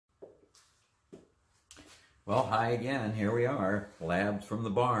Well, hi again. Here we are. Labs from the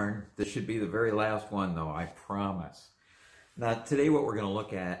barn. This should be the very last one, though, I promise. Now, today what we're going to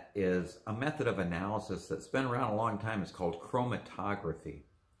look at is a method of analysis that's been around a long time. It's called chromatography.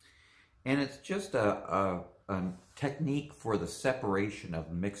 And it's just a technique for the separation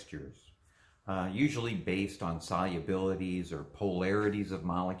of mixtures, usually based on solubilities or polarities of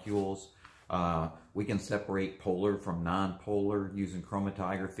molecules. We can separate polar from nonpolar using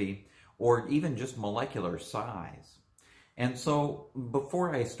chromatography, or even just molecular size. And so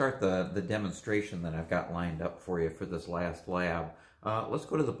before I start the demonstration that I've got lined up for you for this last lab, let's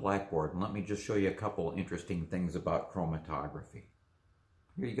go to the blackboard and let me just show you a couple interesting things about chromatography.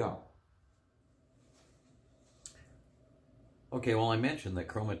 Here you go. Okay, well, I mentioned that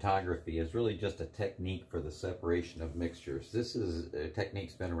chromatography is really just a technique for the separation of mixtures. This is a technique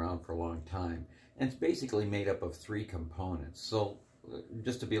that's been around for a long time, and it's basically made up of three components. So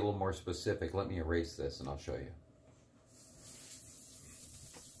just to be a little more specific, let me erase this and I'll show you.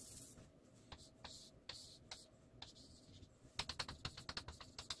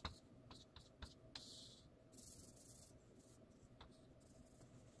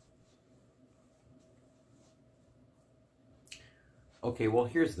 Okay, well,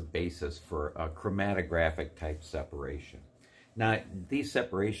 here's the basis for a chromatographic type separation. Now, these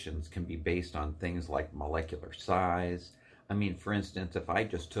separations can be based on things like molecular size. I mean, for instance, if I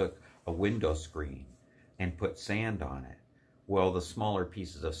just took a window screen and put sand on it, well, the smaller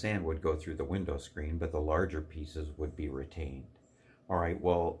pieces of sand would go through the window screen, but the larger pieces would be retained. All right,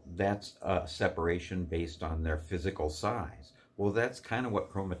 well, that's a separation based on their physical size. Well, that's kind of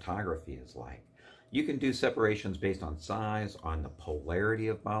what chromatography is like. You can do separations based on size, on the polarity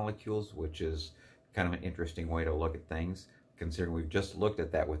of molecules, which is kind of an interesting way to look at things, considering we've just looked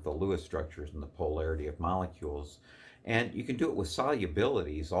at that with the Lewis structures and the polarity of molecules. And you can do it with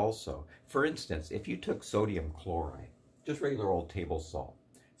solubilities also. For instance, if you took sodium chloride, just regular old table salt,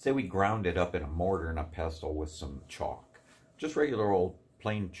 say we ground it up in a mortar and a pestle with some chalk, just regular old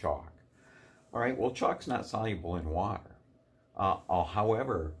plain chalk. All right, well, chalk's not soluble in water.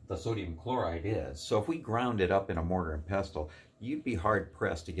 However, the sodium chloride is. So if we ground it up in a mortar and pestle, you'd be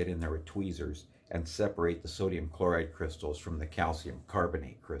hard-pressed to get in there with tweezers and separate the sodium chloride crystals from the calcium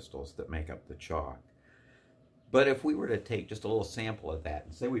carbonate crystals that make up the chalk. But if we were to take just a little sample of that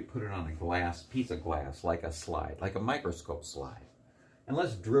and say we put it on a piece of glass, like a slide, like a microscope slide, and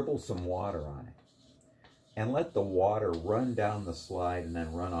let's dribble some water on it, and let the water run down the slide and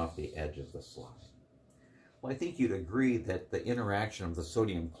then run off the edge of the slide. Well, I think you'd agree that the interaction of the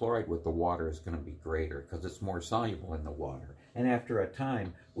sodium chloride with the water is going to be greater because it's more soluble in the water. And after a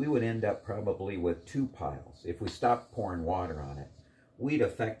time, we would end up probably with two piles. If we stopped pouring water on it, we'd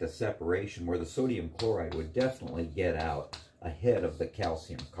affect a separation where the sodium chloride would definitely get out ahead of the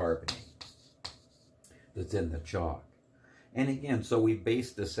calcium carbonate that's in the chalk. And again, so we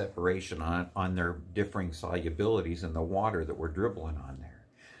base the separation on their differing solubilities in the water that we're dribbling on there.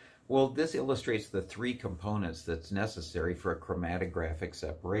 Well, this illustrates the three components that's necessary for a chromatographic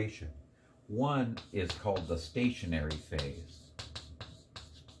separation. One is called the stationary phase.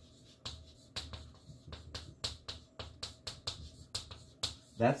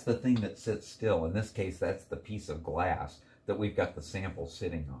 That's the thing that sits still. In this case, that's the piece of glass that we've got the sample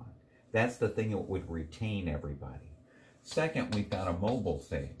sitting on. That's the thing that would retain everybody. Second, we've got a mobile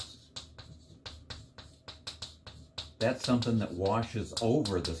phase. That's something that washes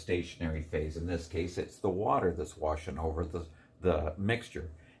over the stationary phase. In this case, it's the water that's washing over the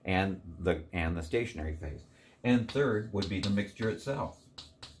mixture and the stationary phase. And third would be the mixture itself.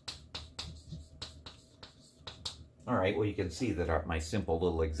 All right, well, you can see that my simple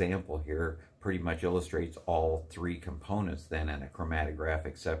little example here pretty much illustrates all three components then in a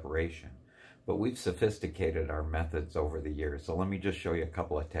chromatographic separation. But we've sophisticated our methods over the years. So let me just show you a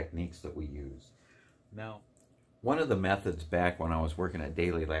couple of techniques that we use. Now, one of the methods back when I was working at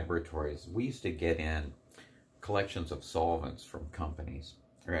daily laboratories, we used to get in collections of solvents from companies,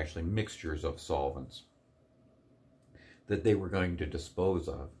 or actually mixtures of solvents that they were going to dispose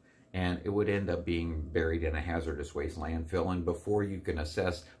of. And it would end up being buried in a hazardous waste landfill. And before you can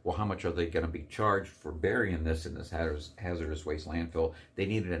assess, well, how much are they going to be charged for burying this in this hazardous waste landfill, they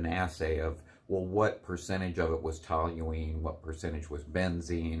needed an assay of, well, what percentage of it was toluene, what percentage was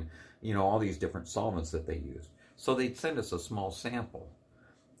benzene, you know, all these different solvents that they used. So they'd send us a small sample,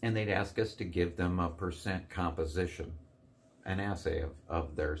 and they'd ask us to give them a percent composition, an assay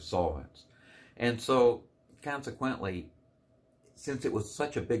of their solvents. And so, consequently, since it was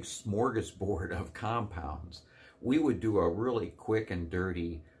such a big smorgasbord of compounds, we would do a really quick and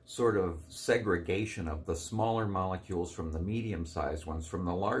dirty sort of segregation of the smaller molecules from the medium-sized ones from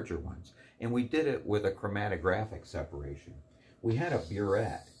the larger ones. And we did it with a chromatographic separation. We had a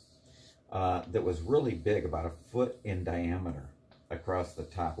burette that was really big, about 1 foot in diameter across the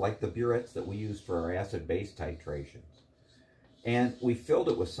top, like the burettes that we use for our acid-base titrations. And we filled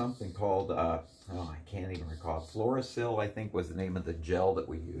it with something called, I can't even recall, Fluorosil, I think was the name of the gel that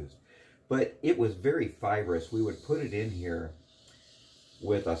we used. But it was very fibrous. We would put it in here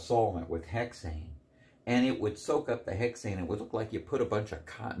with a solvent, with hexane, and it would soak up the hexane. It would look like you put a bunch of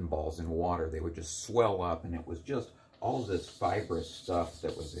cotton balls in water. They would just swell up, and it was just all this fibrous stuff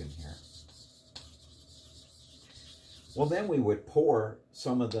that was in here. Well, then we would pour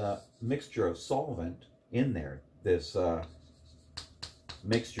some of the mixture of solvent in there, this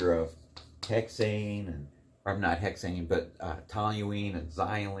mixture of hexane, and, or not hexane, but toluene and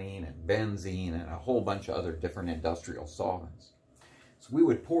xylene and benzene and a whole bunch of other different industrial solvents. So we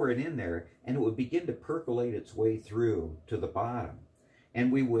would pour it in there, and it would begin to percolate its way through to the bottom.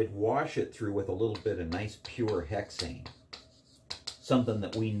 And we would wash it through with a little bit of nice pure hexane, something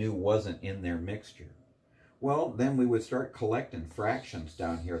that we knew wasn't in their mixture. Well, then we would start collecting fractions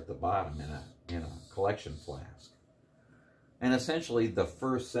down here at the bottom in a collection flask. And essentially the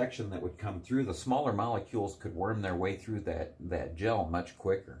first section that would come through, the smaller molecules could worm their way through that gel much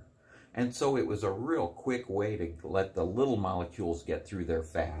quicker. And so it was a real quick way to let the little molecules get through there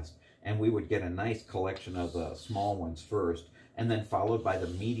fast. And we would get a nice collection of the small ones first, and then followed by the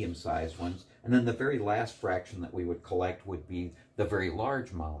medium-sized ones. And then the very last fraction that we would collect would be the very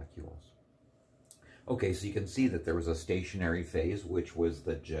large molecules. Okay, so you can see that there was a stationary phase, which was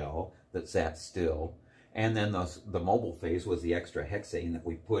the gel that sat still. And then the mobile phase was the extra hexane that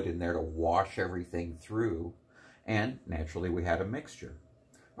we put in there to wash everything through. And naturally, we had a mixture.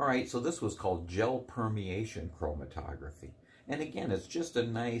 All right, so this was called gel permeation chromatography. And again, it's just a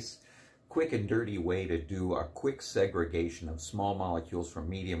nice, quick and dirty way to do a quick segregation of small molecules from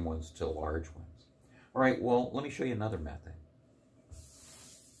medium ones to large ones. All right, well, let me show you another method.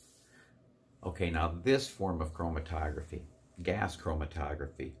 Okay, now this form of chromatography, gas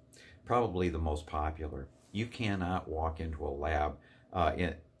chromatography, probably the most popular. You cannot walk into a lab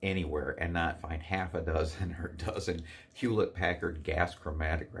anywhere and not find half a dozen or a dozen Hewlett-Packard gas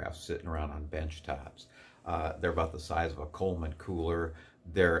chromatographs sitting around on bench tops. They're about the size of a Coleman cooler.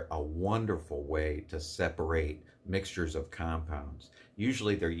 They're a wonderful way to separate mixtures of compounds.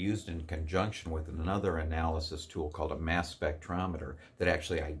 Usually they're used in conjunction with another analysis tool called a mass spectrometer that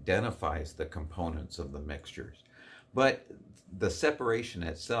actually identifies the components of the mixtures. But the separation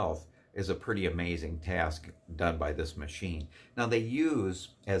itself is a pretty amazing task done by this machine. Now they use,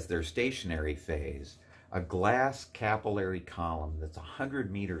 as their stationary phase, a glass capillary column that's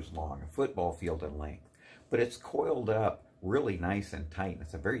 100 meters long, a football field in length, but it's coiled up really nice and tight.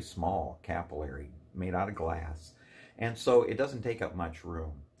 It's a very small capillary made out of glass, and so it doesn't take up much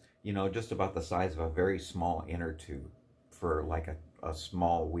room, you know, just about the size of a very small inner tube for like a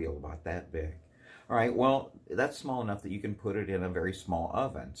small wheel about that big. All right, well, that's small enough that you can put it in a very small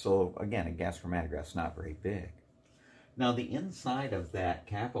oven. So again, a gas chromatograph's not very big. Now the inside of that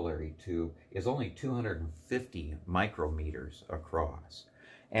capillary tube is only 250 micrometers across.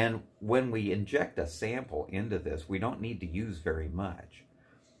 And when we inject a sample into this, we don't need to use very much.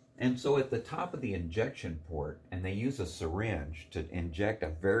 And so at the top of the injection port, and they use a syringe to inject a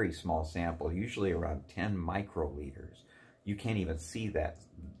very small sample, usually around 10 microliters. You can't even see that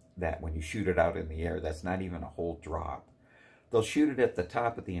when you shoot it out in the air. That's not even a whole drop. They'll shoot it at the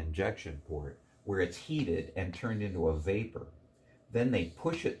top of the injection port where it's heated and turned into a vapor. Then they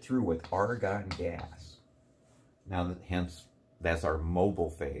push it through with argon gas. Now, hence, that's our mobile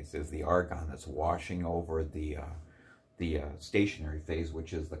phase, is the argon that's washing over the stationary phase,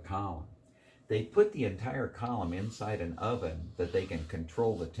 which is the column. They put the entire column inside an oven that they can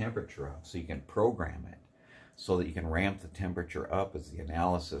control the temperature of, so you can program it, so that you can ramp the temperature up as the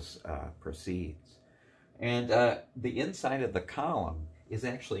analysis proceeds. And the inside of the column is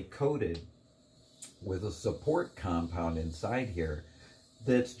actually coated with a support compound inside here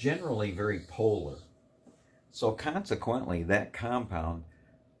that's generally very polar. So consequently, that compound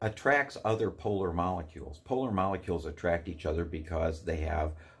attracts other polar molecules. Polar molecules attract each other because they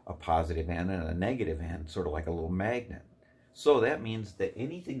have a positive end and a negative end, sort of like a little magnet. So that means that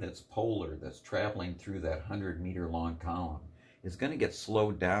anything that's polar, that's traveling through that 100-meter long column, is going to get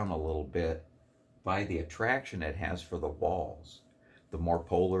slowed down a little bit by the attraction it has for the walls. The more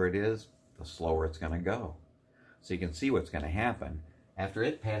polar it is, the slower it's going to go. So you can see what's going to happen. After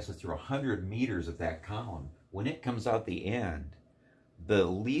it passes through 100 meters of that column, when it comes out the end, the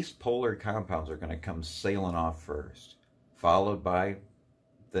least polar compounds are going to come sailing off first, followed by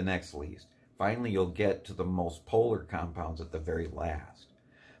the next least. Finally, you'll get to the most polar compounds at the very last.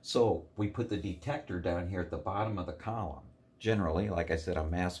 So we put the detector down here at the bottom of the column, generally, like I said, a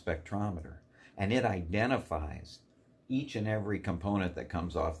mass spectrometer, and it identifies each and every component that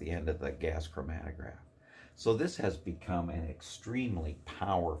comes off the end of the gas chromatograph. So this has become an extremely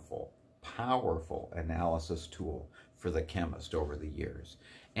powerful analysis tool for the chemist over the years.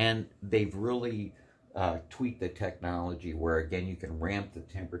 And they've really tweaked the technology where, again, you can ramp the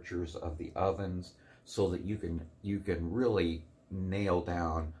temperatures of the ovens so that you can really nail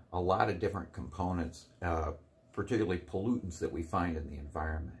down a lot of different components, particularly pollutants that we find in the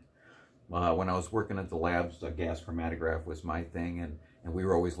environment. When I was working at the labs, the gas chromatograph was my thing, and we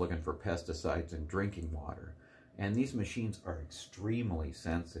were always looking for pesticides in drinking water. And these machines are extremely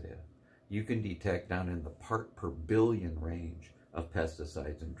sensitive. You can detect down in the part per billion range of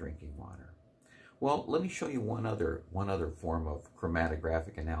pesticides in drinking water. Well, let me show you one other form of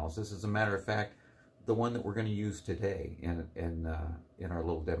chromatographic analysis. As a matter of fact, the one that we're going to use today in our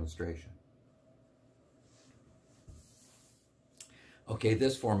little demonstration. Okay,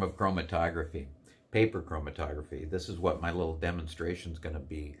 this form of chromatography, paper chromatography, this is what my little demonstration is going to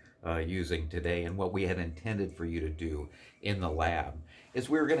be using today, and what we had intended for you to do in the lab is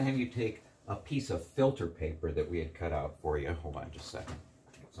we were going to have you take a piece of filter paper that we had cut out for you. Hold on just a second.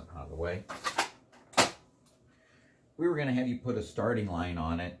 Get something out of the way. We were going to have you put a starting line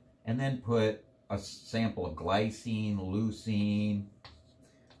on it and then put a sample of glycine, leucine,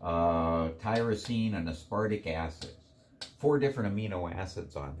 tyrosine, and aspartic acid. 4 different amino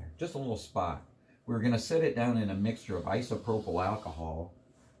acids on there. Just a little spot. We were going to set it down in a mixture of isopropyl alcohol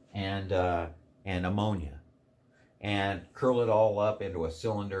and ammonia, and curl it all up into a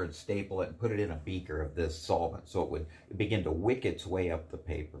cylinder and staple it and put it in a beaker of this solvent so it would begin to wick its way up the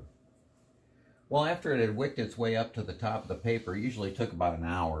paper. Well, after it had wicked its way up to the top of the paper, it usually took about an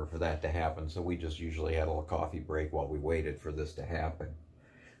hour for that to happen, so we just usually had a little coffee break while we waited for this to happen.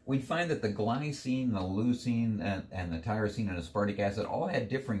 We'd find that the glycine, the leucine, and the tyrosine and aspartic acid all had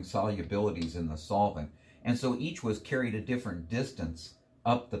differing solubilities in the solvent, and so each was carried a different distance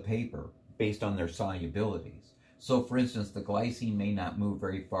up the paper based on their solubilities. So, for instance, the glycine may not move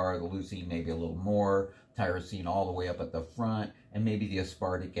very far, the leucine maybe a little more, tyrosine all the way up at the front, and maybe the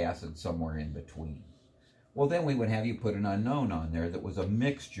aspartic acid somewhere in between. Well, then we would have you put an unknown on there that was a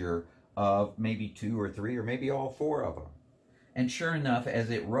mixture of maybe 2 or 3 or maybe all 4 of them. And sure enough, as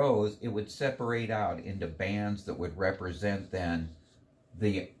it rose, it would separate out into bands that would represent then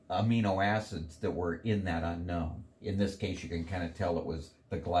the amino acids that were in that unknown. In this case, you can kind of tell it was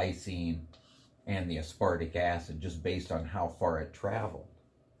the glycine and the aspartic acid just based on how far it traveled.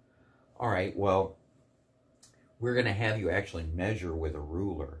 All right, well, we're going to have you actually measure with a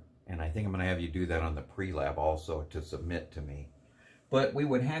ruler, and I think I'm going to have you do that on the pre-lab also to submit to me. But we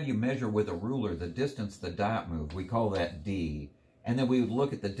would have you measure with a ruler the distance the dot moved. We call that D. And then we would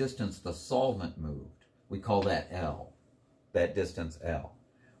look at the distance the solvent moved. We call that L, that distance L.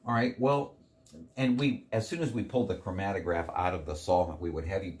 All right, well, and as soon as we pulled the chromatograph out of the solvent, we would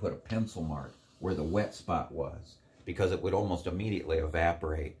have you put a pencil mark where the wet spot was, because it would almost immediately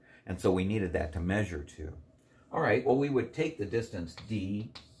evaporate. And so we needed that to measure to. All right, well, we would take the distance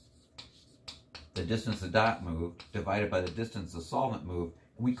D, the distance the dot moved, divided by the distance the solvent moved,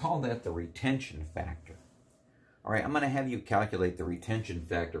 and we call that the retention factor. All right, I'm going to have you calculate the retention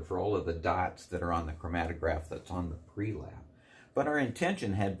factor for all of the dots that are on the chromatograph that's on the pre-lab. But our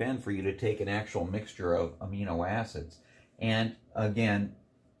intention had been for you to take an actual mixture of amino acids and, again,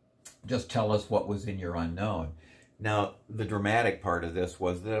 just tell us what was in your unknown. Now, the dramatic part of this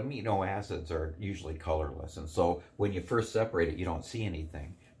was that amino acids are usually colorless, and so when you first separate it, you don't see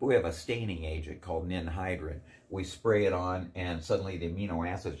anything. But we have a staining agent called ninhydrin. We spray it on, and suddenly the amino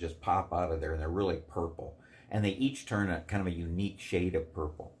acids just pop out of there, and they're really purple. And they each turn a kind of a unique shade of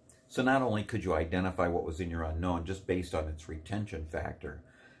purple. So not only could you identify what was in your unknown just based on its retention factor,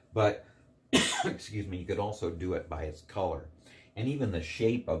 but, excuse me, you could also do it by its color. And even the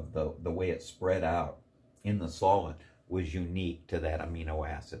shape of the way it spread out in the solvent was unique to that amino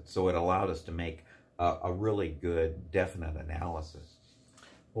acid. So it allowed us to make a really good, definite analysis.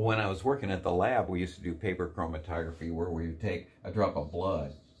 Well, when I was working at the lab, we used to do paper chromatography where we would take a drop of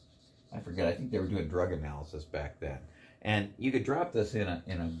blood. I forget, I think they were doing drug analysis back then. And you could drop this in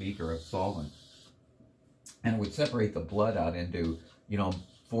a beaker of solvent, and it would separate the blood out into,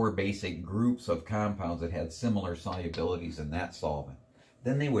 4 basic groups of compounds that had similar solubilities in that solvent.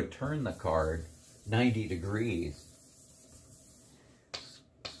 Then they would turn the card 90 degrees.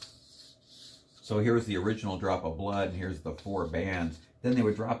 So here's the original drop of blood, and here's the 4 bands. Then they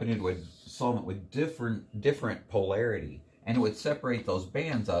would drop it into a solvent with different polarity. and it would separate those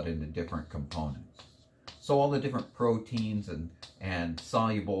bands out into different components. So all the different proteins and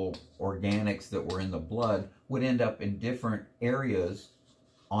soluble organics that were in the blood would end up in different areas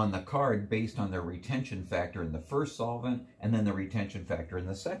on the card based on their retention factor in the first solvent and then the retention factor in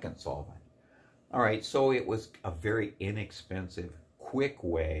the second solvent. All right, so it was a very inexpensive, quick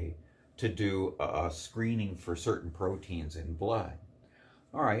way to do a screening for certain proteins in blood.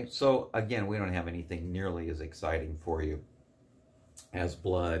 All right, so again, we don't have anything nearly as exciting for you as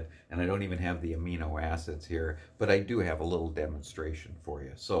blood, and I don't even have the amino acids here, but I do have a little demonstration for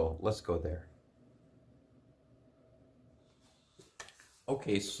you. So let's go there.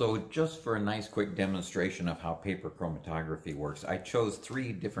 Okay, so just for a nice quick demonstration of how paper chromatography works, I chose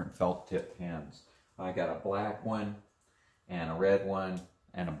 3 different felt tip pens. I got a black one, and a red one,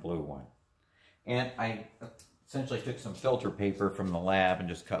 and a blue one. And I essentially took some filter paper from the lab and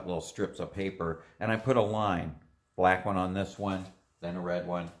just cut little strips of paper, and I put a line, black one on this one, then a red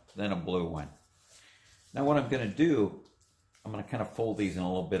one, then a blue one. Now what I'm going to do, I'm going to kind of fold these in a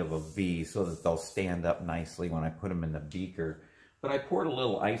little bit of a V so that they'll stand up nicely when I put them in the beaker. But I poured a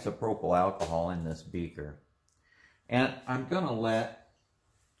little isopropyl alcohol in this beaker. And I'm going to let,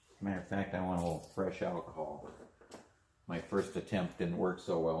 matter of fact, I want a little fresh alcohol. My first attempt didn't work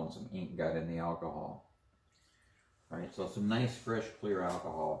so well and some ink got in the alcohol. All right, so some nice, fresh, clear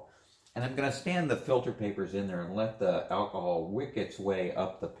alcohol. And I'm going to stand the filter papers in there and let the alcohol wick its way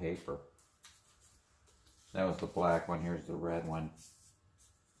up the paper. That was the black one. Here's the red one.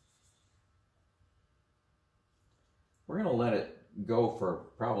 We're going to let it go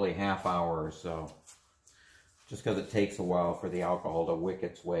for probably half hour or so, just because it takes a while for the alcohol to wick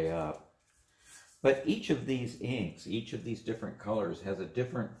its way up. But each of these inks, each of these different colors has a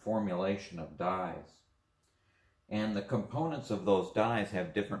different formulation of dyes. And the components of those dyes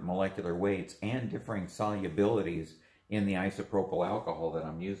have different molecular weights and differing solubilities in the isopropyl alcohol that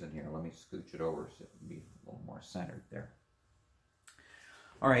I'm using here. Let me scooch it over so it can be a little more centered there.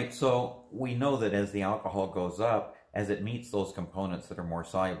 All right, so we know that as the alcohol goes up, as it meets those components that are more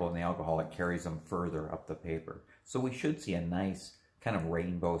soluble in the alcohol, it carries them further up the paper. So we should see a nice kind of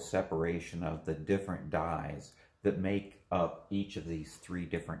rainbow separation of the different dyes that make up each of these 3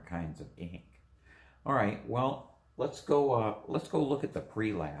 different kinds of ink. All right, well, let's go look at the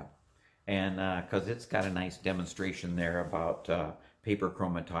pre-lab, and because it's got a nice demonstration there about paper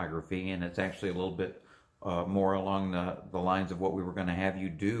chromatography, and it's actually a little bit more along the lines of what we were going to have you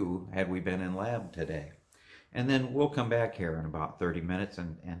do had we been in lab today. And then we'll come back here in about 30 minutes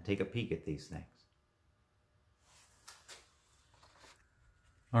and take a peek at these things.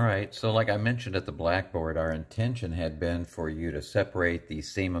 All right, so like I mentioned at the blackboard, our intention had been for you to separate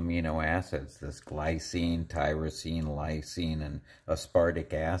these same amino acids, this glycine, tyrosine, lysine, and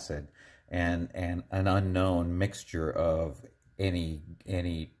aspartic acid, and an unknown mixture of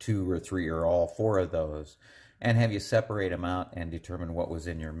any 2 or 3 or all 4 of those, and have you separate them out and determine what was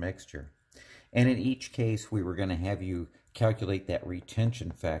in your mixture. And in each case, we were going to have you calculate that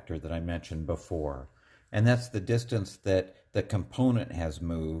retention factor that I mentioned before. And that's the distance that the component has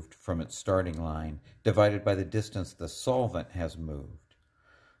moved from its starting line divided by the distance the solvent has moved.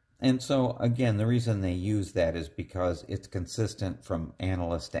 And so, again, the reason they use that is because it's consistent from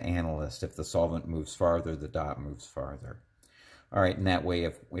analyst to analyst. If the solvent moves farther, the dot moves farther. All right, and that way,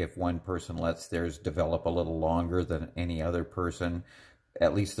 if one person lets theirs develop a little longer than any other person,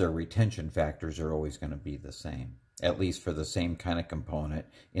 at least their retention factors are always going to be the same, at least for the same kind of component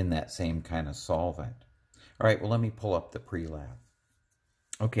in that same kind of solvent. All right, well, let me pull up the pre-lab.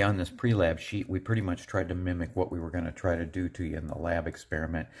 Okay, on this pre-lab sheet, we pretty much tried to mimic what we were going to try to do to you in the lab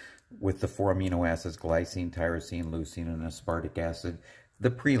experiment with the 4 amino acids, glycine, tyrosine, leucine, and aspartic acid. The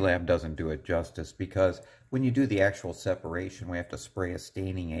pre-lab doesn't do it justice because when you do the actual separation, we have to spray a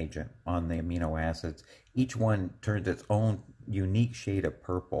staining agent on the amino acids. Each one turns its own unique shade of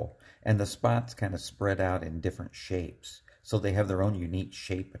purple, and the spots kind of spread out in different shapes, so they have their own unique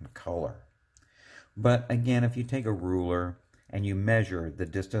shape and color. But again, if you take a ruler and you measure the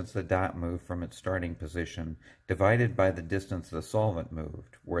distance the dot moved from its starting position divided by the distance the solvent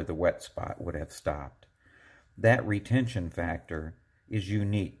moved, where the wet spot would have stopped, that retention factor is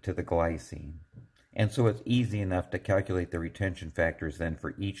unique to the glycine. And so it's easy enough to calculate the retention factors then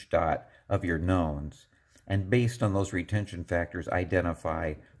for each dot of your knowns, and based on those retention factors,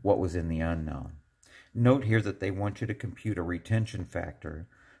 identify what was in the unknown. Note here that they want you to compute a retention factor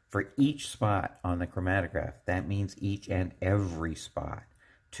for each spot on the chromatograph. That means each and every spot.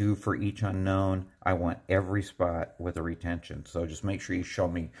 2 for each unknown. I want every spot with a retention. So just make sure you show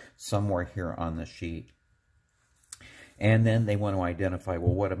me somewhere here on the sheet. And then they want to identify,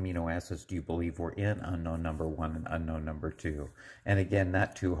 well, what amino acids do you believe were in unknown number 1 and unknown number 2? And again,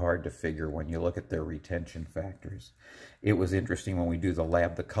 not too hard to figure when you look at their retention factors. It was interesting when we do the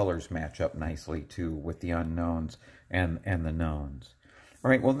lab, the colors match up nicely too with the unknowns and the knowns. All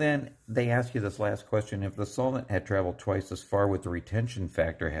right, well then they ask you this last question: if the solvent had traveled twice as far, would the retention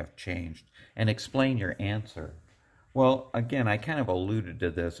factor have changed? And explain your answer. Well, again, I kind of alluded to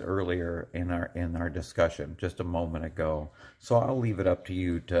this earlier in our discussion just a moment ago, so I'll leave it up to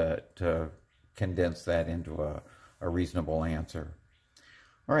you to condense that into a reasonable answer.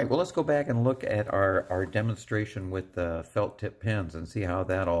 All right, well, let's go back and look at our demonstration with the felt tip pens and see how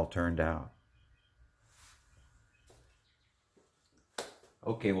that all turned out.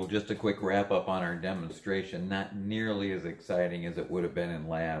 Okay, well, just a quick wrap up on our demonstration. Not nearly as exciting as it would have been in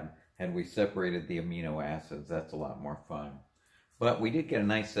lab had we separated the amino acids. That's a lot more fun. But we did get a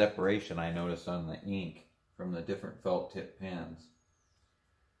nice separation, I noticed, on the ink from the different felt tip pens.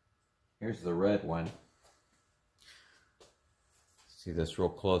 Here's the red one. See this real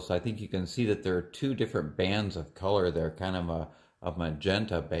close. I think you can see that there are two different bands of color there, kind of a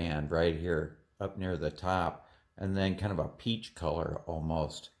magenta band right here up near the top, and then kind of a peach color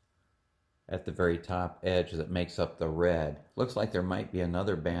almost at the very top edge that makes up the red. Looks like there might be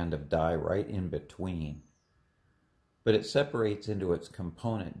another band of dye right in between. But it separates into its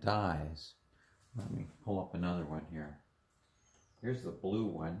component dyes. Let me pull up another one here. Here's the blue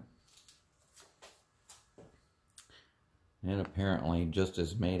one. And apparently just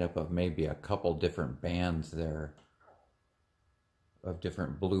is made up of maybe a couple different bands there of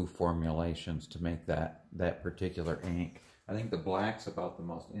different blue formulations to make that particular ink. I think the black's about the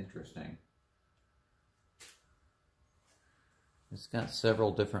most interesting. It's got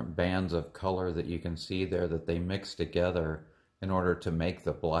several different bands of color that you can see there that they mix together in order to make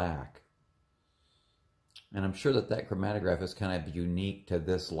the black. And I'm sure that chromatograph is kind of unique to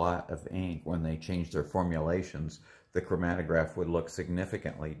this lot of ink. When they change their formulations, the chromatograph would look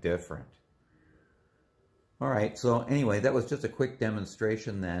significantly different. All right, so anyway, that was just a quick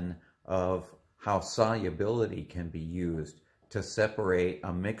demonstration then of how solubility can be used to separate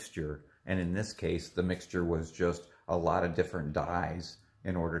a mixture. And in this case, the mixture was just a lot of different dyes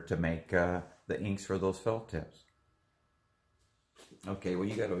in order to make the inks for those felt tips. Okay, well,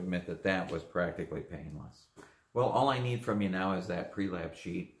 you got to admit that that was practically painless. Well, all I need from you now is that pre-lab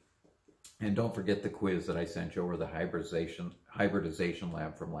sheet. And don't forget the quiz that I sent you over the hybridization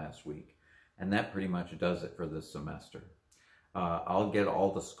lab from last week. And that pretty much does it for this semester. I'll get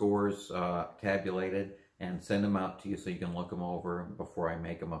all the scores tabulated and send them out to you so you can look them over before I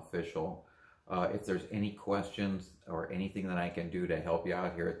make them official. If there's any questions or anything that I can do to help you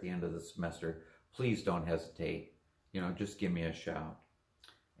out here at the end of the semester, please don't hesitate. You know, just give me a shout.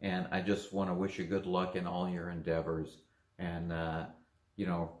 And I just want to wish you good luck in all your endeavors. And, you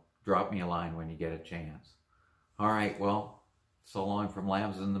know, drop me a line when you get a chance. All right, well, so long from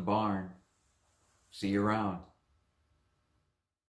Labs in the Barn. See you around.